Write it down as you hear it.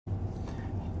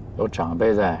有长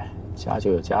辈在，家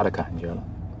就有家的感觉了。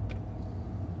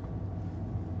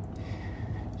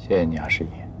谢谢你啊，师姨。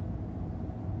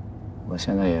我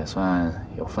现在也算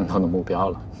有奋斗的目标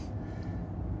了。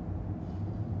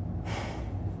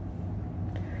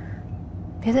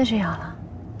别再这样了。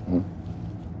嗯。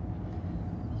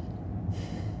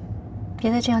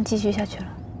别再这样继续下去了。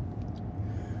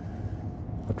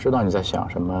我知道你在想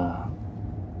什么，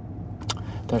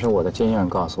但是我的经验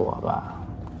告诉我吧，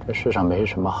这世上没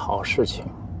什么好事情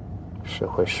是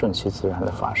会顺其自然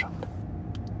的发生的，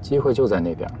机会就在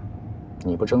那边，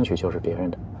你不争取就是别人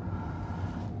的。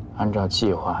按照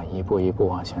计划一步一步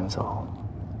往前走，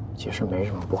其实没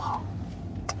什么不好。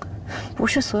不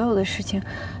是所有的事情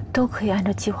都可以按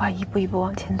照计划一步一步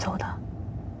往前走的，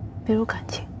比如感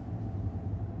情。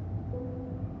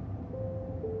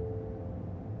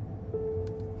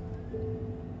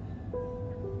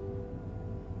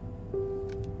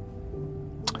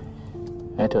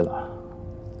哎，对了，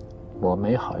我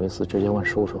没好意思直接问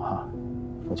叔叔哈，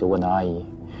我就问他阿姨，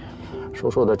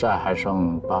叔叔的债还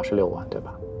剩86万，对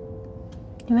吧？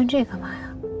你问这干嘛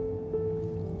呀？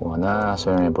我呢，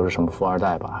虽然也不是什么富二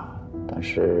代吧，但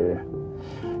是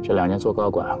这2年做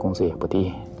高管，工资也不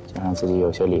低，加上自己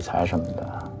有些理财什么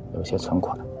的，有些存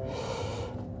款。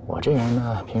我这人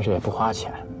呢，平时也不花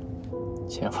钱，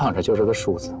钱放着就是个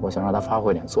数字，我想让它发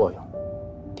挥点作用，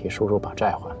替叔叔把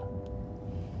债还了，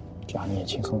这样你也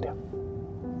轻松点。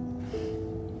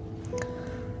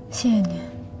谢谢你。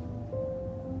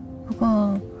不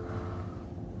过，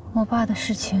我爸的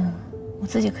事情我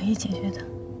自己可以解决的。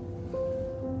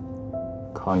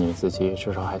靠你自己，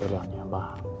至少还得2年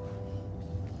吧。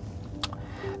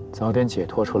早点解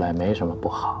脱出来没什么不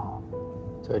好，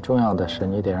最重要的是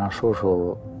你得让叔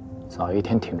叔早一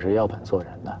天挺直腰板做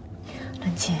人呢。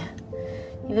冷清，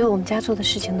你为我们家做的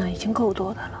事情呢已经够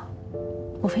多的了，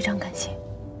我非常感谢。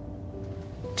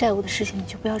债务的事情你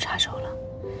就不要插手了，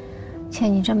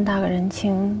欠你这么大个人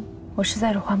情，我实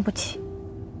在是还不起，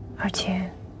而且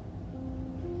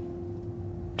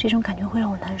这种感觉会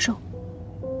让我难受，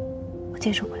我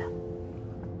接受不了。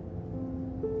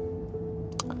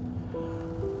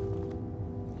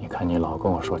你看你老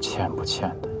跟我说欠不欠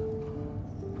的，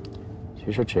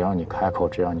其实只要你开口，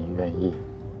只要你愿意，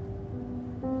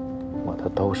我的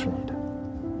都是你的。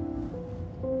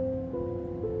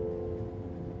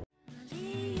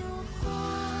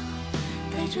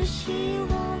带着希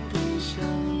望奔向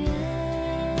远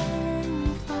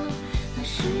方，那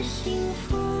是幸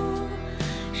福，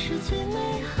是最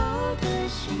美好的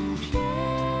信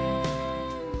片。